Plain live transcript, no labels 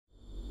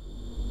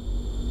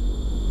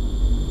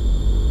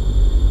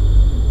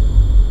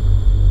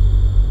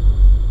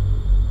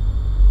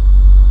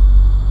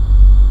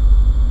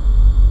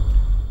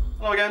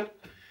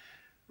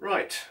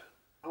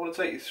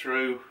take you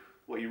through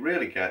what you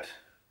really get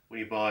when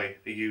you buy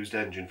a used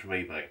engine from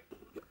eBay.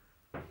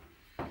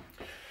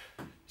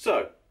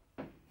 So,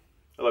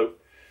 hello.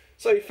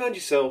 So you found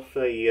yourself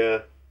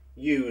a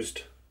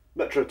used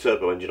Metro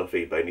Turbo engine off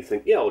eBay and you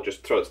think, yeah, I'll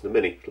just throw it to the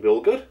Mini, it'll be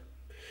all good.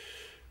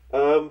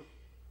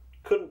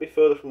 Couldn't be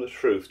further from the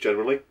truth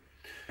generally.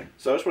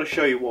 So I just want to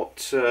show you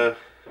what a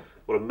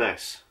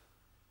mess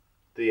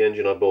the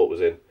engine I bought was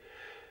in.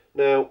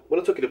 Now, when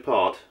I took it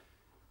apart,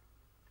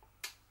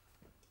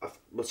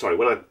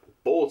 when I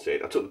bought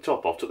it, I took the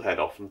top off, took the head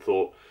off and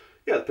thought,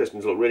 yeah, the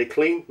pistons look really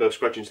clean, no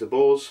scratching to the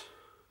bores.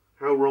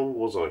 How wrong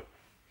was I?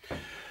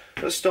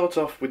 Let's start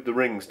off with the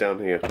rings down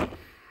here.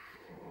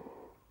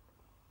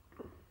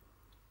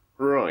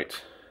 Right.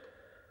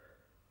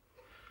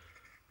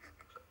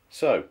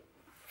 So,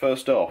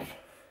 first off,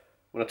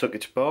 when I took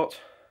it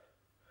apart,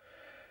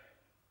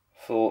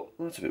 I thought,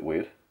 well, that's a bit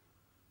weird.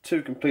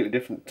 Two completely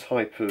different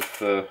type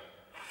of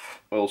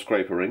oil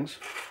scraper rings.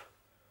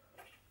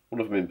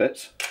 One of them in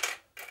bits.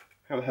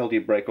 How the hell do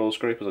you break oil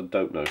scrapers? I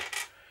don't know.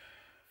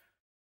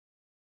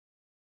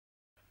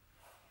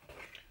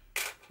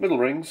 Middle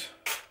rings,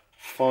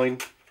 fine.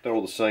 They're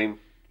all the same,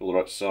 all the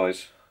right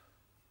size.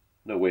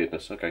 No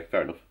weirdness. Okay,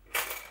 fair enough.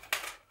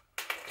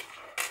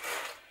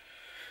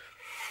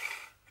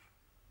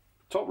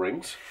 Top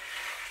rings.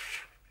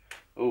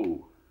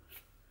 Oh,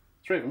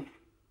 three of them.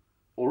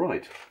 All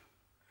right.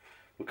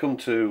 We'll come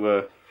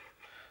to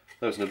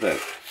those in a bit.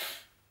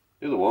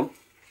 The other one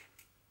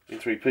in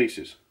three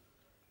pieces.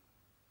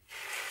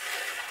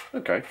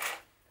 Okay.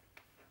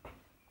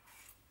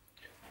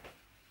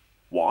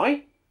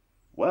 Why?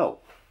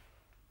 Well,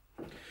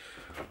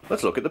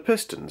 let's look at the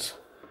pistons.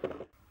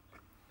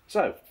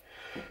 So,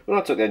 when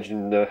I took the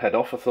engine head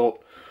off, I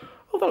thought,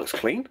 oh, that looks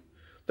clean.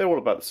 They're all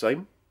about the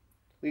same.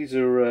 These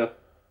are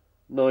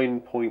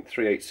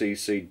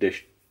 9.38cc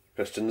dish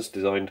pistons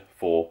designed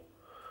for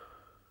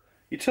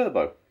your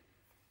turbo.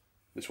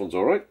 This one's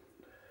alright.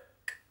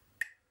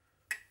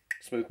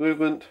 Smooth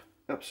movement,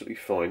 absolutely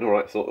fine.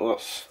 Alright, I thought, well,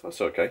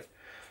 that's okay.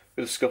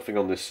 Bit of scuffing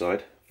on this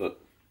side,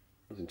 but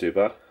nothing too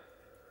bad.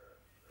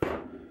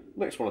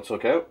 Next one I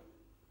took out.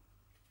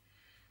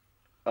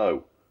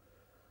 Oh.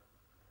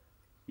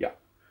 Yeah.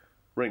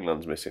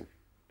 Ringland's missing.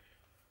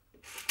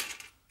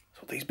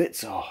 That's what these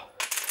bits are.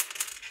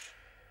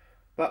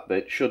 That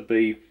bit should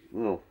be,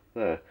 oh,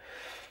 there.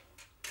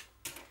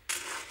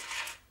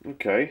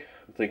 Okay,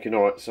 I'm thinking,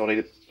 alright, so I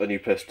need a new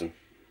piston.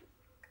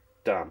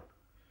 Damn.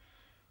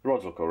 The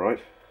rods look alright.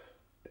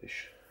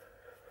 Ish.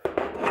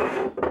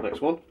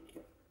 Next one.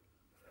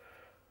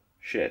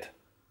 Shit.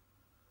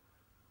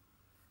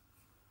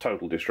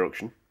 Total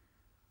destruction.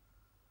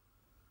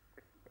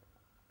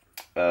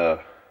 And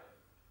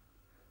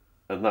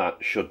that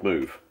should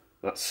move.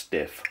 That's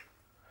stiff.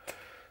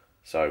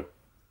 So,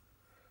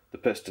 the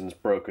piston's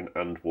broken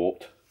and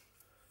warped.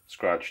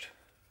 Scratched.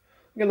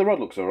 Again, the rod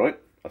looks alright,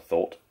 I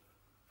thought.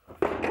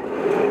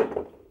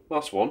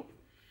 Last one.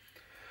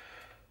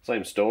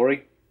 Same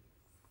story.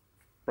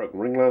 Broken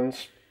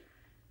ringlands.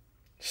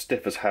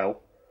 Stiff as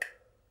hell.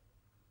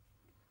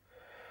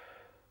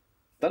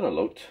 Then I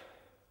looked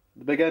at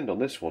the big end on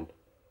this one.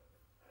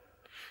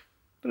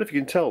 Don't know if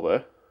you can tell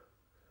there.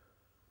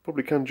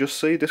 Probably can just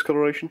see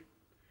discoloration.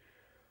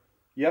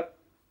 Yep.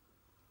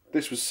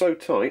 This was so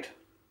tight,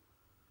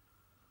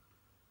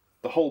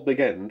 the whole big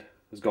end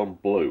has gone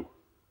blue.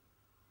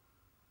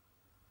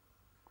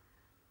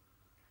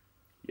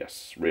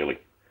 Yes, really.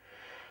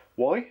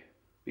 Why?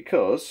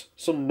 Because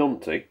some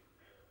numpty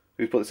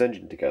who's put this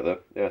engine together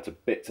out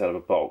of bits out of a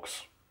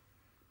box,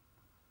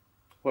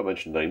 won't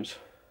mention names,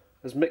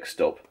 has mixed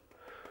up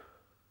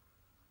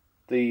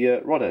the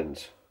rod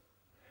ends.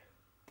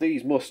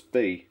 These must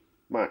be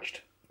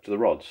matched to the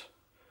rods.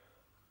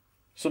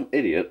 Some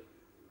idiot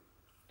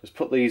has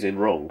put these in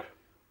wrong.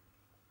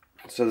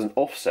 So there's an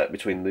offset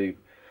between the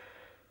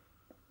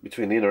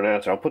inner and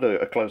outer. I'll put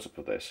a close-up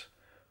of this.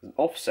 There's an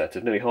offset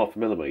of nearly 0.5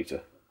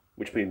 millimetre,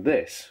 which means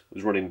this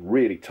was running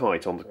really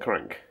tight on the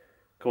crank,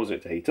 causing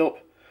it to heat up.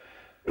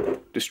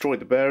 Destroyed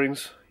the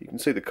bearings. You can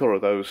see the colour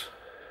of those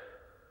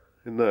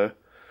in there.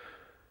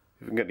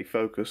 If we can get any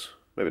focus,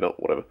 maybe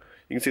not, whatever.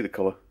 You can see the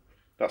colour.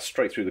 That's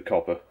straight through the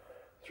copper,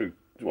 through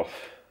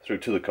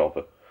to the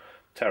copper.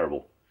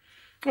 Terrible.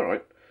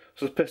 Alright,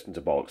 so the pistons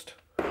are boxed.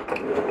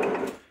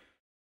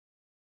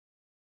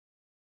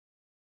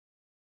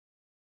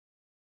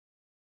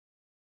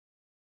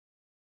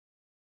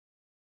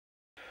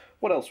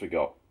 What else we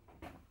got?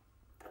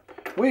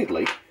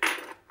 Weirdly,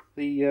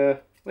 the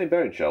main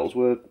bearing shells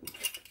were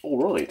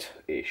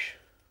alright-ish.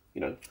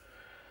 You know,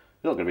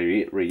 they're not going to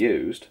be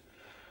reused.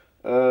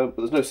 But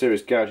there's no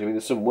serious gouging. I mean,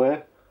 there's some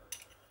wear.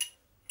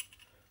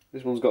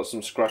 This one's got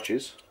some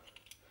scratches.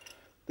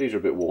 These are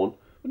a bit worn,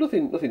 but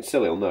nothing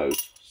silly on those.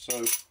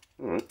 So,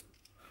 alright.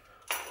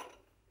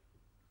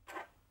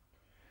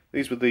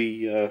 These were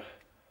the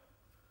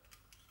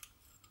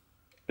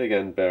big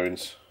end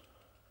bearings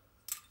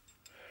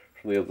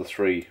from the other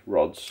three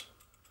rods.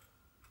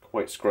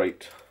 Quite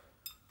scraped,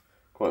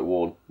 quite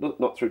worn.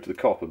 Not through to the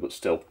copper, but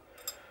still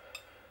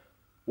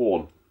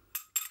worn.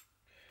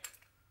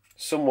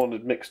 someone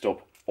had mixed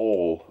up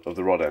all of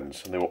the rod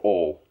ends and they were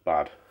all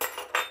bad.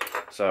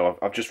 So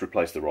I've just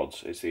replaced the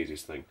rods. It's the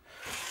easiest thing.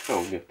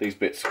 Oh yeah, these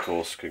bits of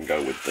course can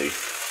go with the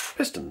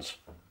pistons.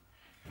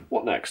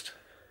 What next?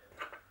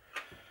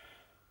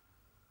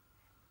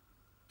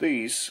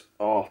 These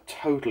are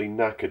totally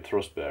knackered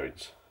thrust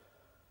bearings.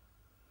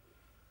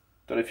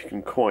 Don't know if you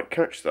can quite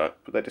catch that,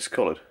 but they're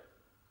discoloured.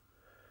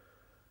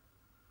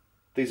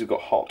 These have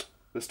got hot.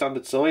 The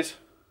standard size,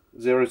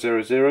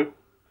 000.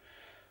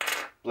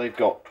 They've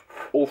got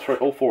all four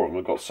of them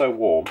have got so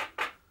warm.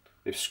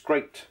 They've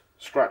scratched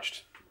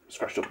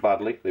up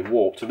badly. They've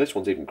warped, and this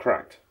one's even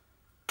cracked.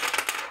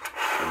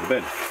 In the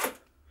bin.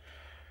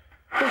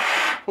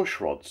 Push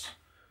rods.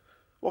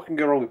 What can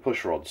go wrong with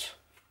push rods?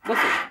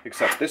 Nothing,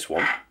 except this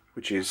one,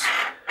 which is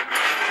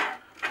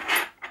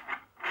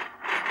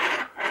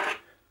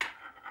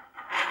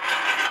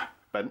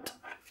bent.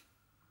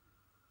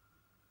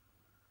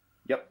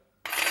 Yep.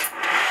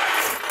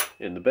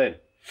 In the bin.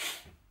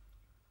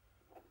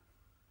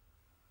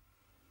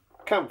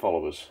 Cam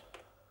followers.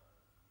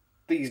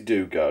 These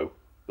do go,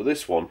 but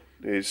this one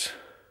is...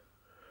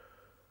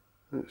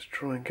 Let's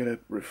try and get a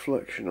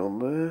reflection on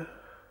there.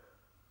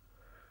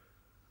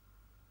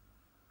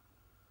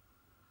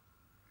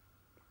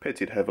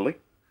 Pitted heavily.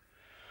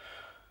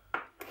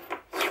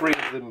 3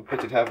 of them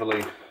pitted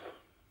heavily.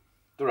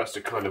 The rest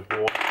are kind of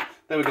worn.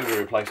 They were going to be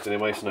replaced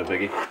anyway, so no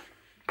biggie.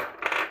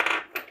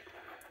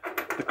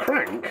 The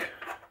crank,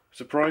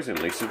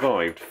 surprisingly,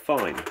 survived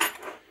fine.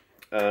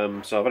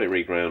 So I've had it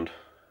reground.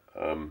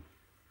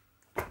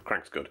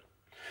 Crank's good.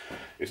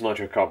 It's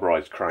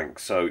nitrocarburized crank,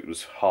 so it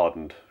was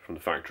hardened from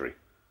the factory,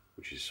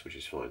 which is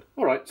fine.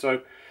 All right,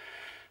 so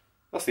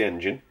that's the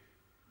engine.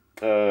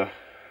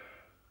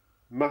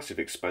 Massive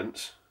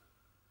expense.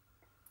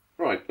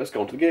 Right, let's go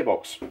on to the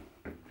gearbox.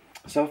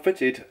 So I've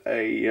fitted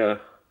a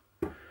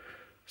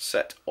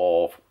set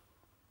of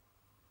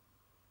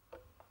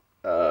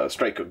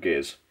straight cut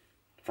gears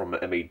from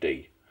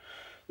MED.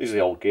 These are the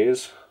old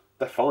gears.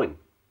 They're fine.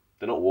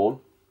 They're not worn.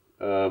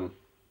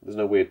 There's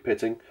no weird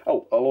pitting.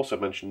 Oh, I'll also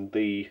mention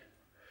the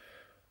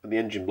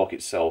engine block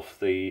itself.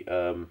 The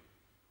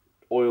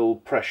oil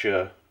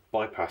pressure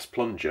bypass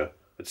plunger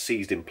had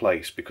seized in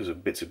place because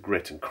of bits of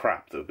grit and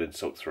crap that have been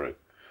sucked through,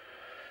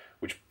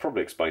 which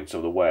probably explains some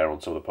of the wear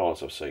on some of the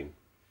parts I've seen.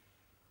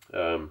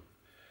 The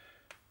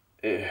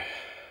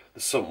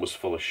sump was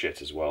full of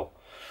shit as well,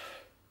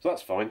 so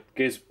that's fine.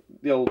 Gears,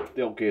 the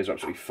old gears are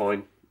absolutely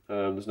fine.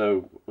 There's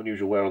no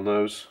unusual wear on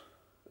those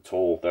at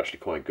all. They're actually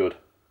quite good.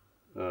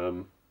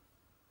 All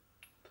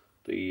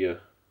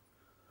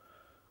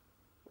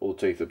the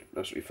teeth are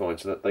absolutely fine,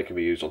 so that they can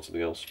be used on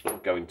something else.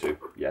 Not going to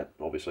yet,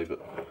 obviously, but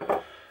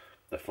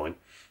they're fine.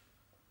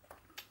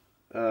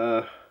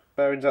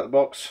 Bearings out the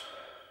box.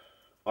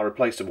 I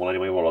replaced them all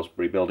anyway while I was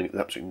rebuilding it.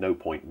 There's absolutely no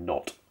point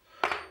not.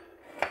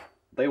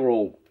 They were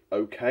all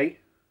okay,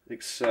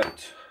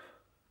 except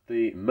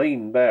the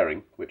main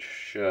bearing,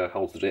 which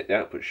holds the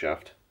output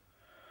shaft,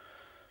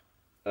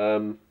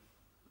 a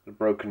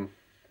broken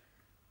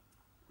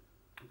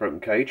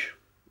cage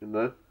in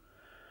there.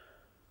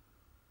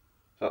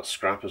 So that's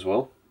scrap as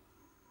well.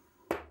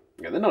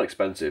 Yeah, they're not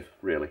expensive,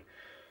 really.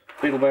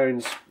 Beetle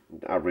bearings,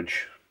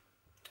 average.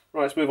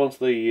 Right, let's move on to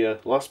the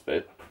last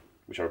bit,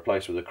 which I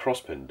replaced with a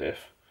crosspin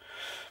diff.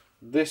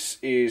 This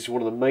is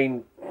one of the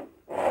main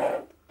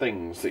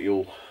things that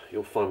you'll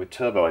find with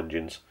turbo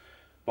engines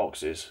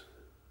boxes.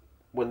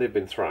 When they've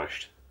been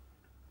thrashed,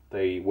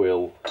 they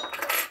will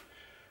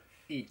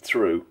eat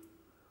through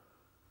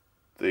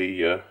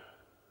the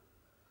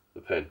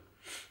pin.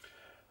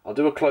 I'll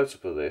do a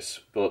close-up of this,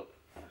 but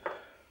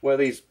where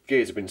these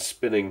gears have been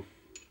spinning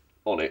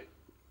on it,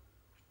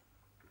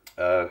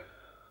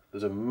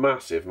 there's a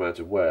massive amount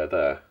of wear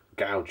there,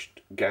 gouged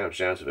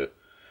out of it.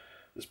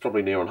 There's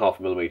probably near on 0.5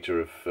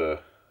 millimetre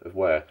of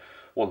wear,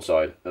 one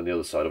side and the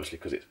other side, obviously,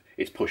 because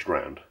it's pushed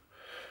round.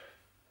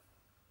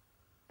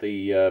 Tell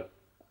you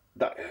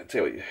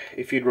what,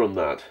 if you'd run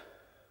that,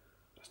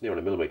 that's near on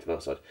 1 millimetre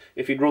that side.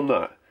 If you'd run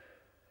that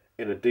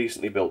in a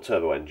decently built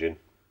turbo engine,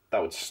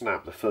 that would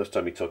snap the first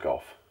time you took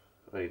off.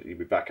 You'd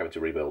be back having to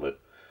rebuild it.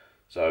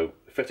 So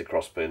fit a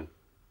crosspin,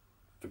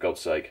 for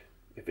God's sake.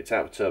 If it's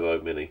out of turbo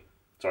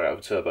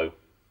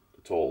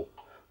at all,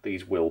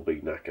 these will be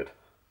knackered.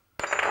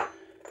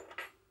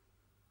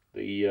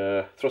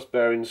 The thrust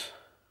bearings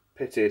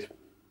pitted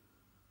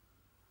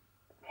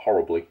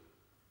horribly.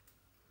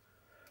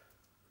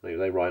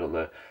 They ride on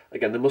there.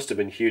 Again, there must have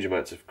been huge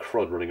amounts of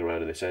crud running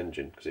around in this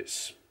engine because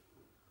it's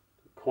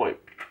quite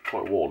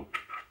worn.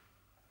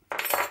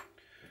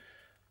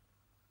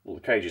 Well,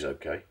 the cage is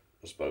okay,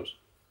 I suppose.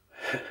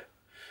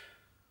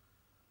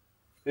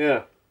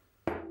 Yeah.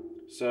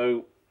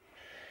 So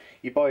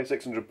you buy a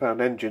 £600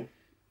 engine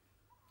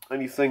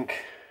and you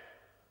think,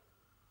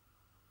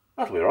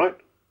 that'll be alright.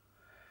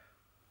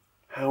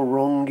 How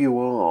wrong you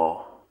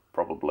are,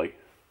 probably.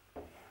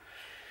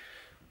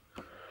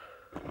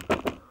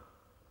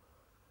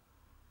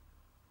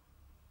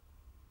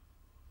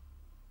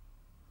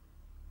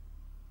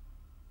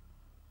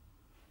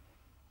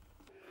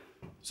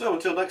 So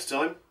until next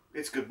time,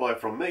 it's goodbye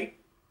from me,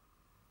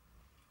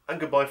 and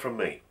goodbye from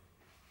me.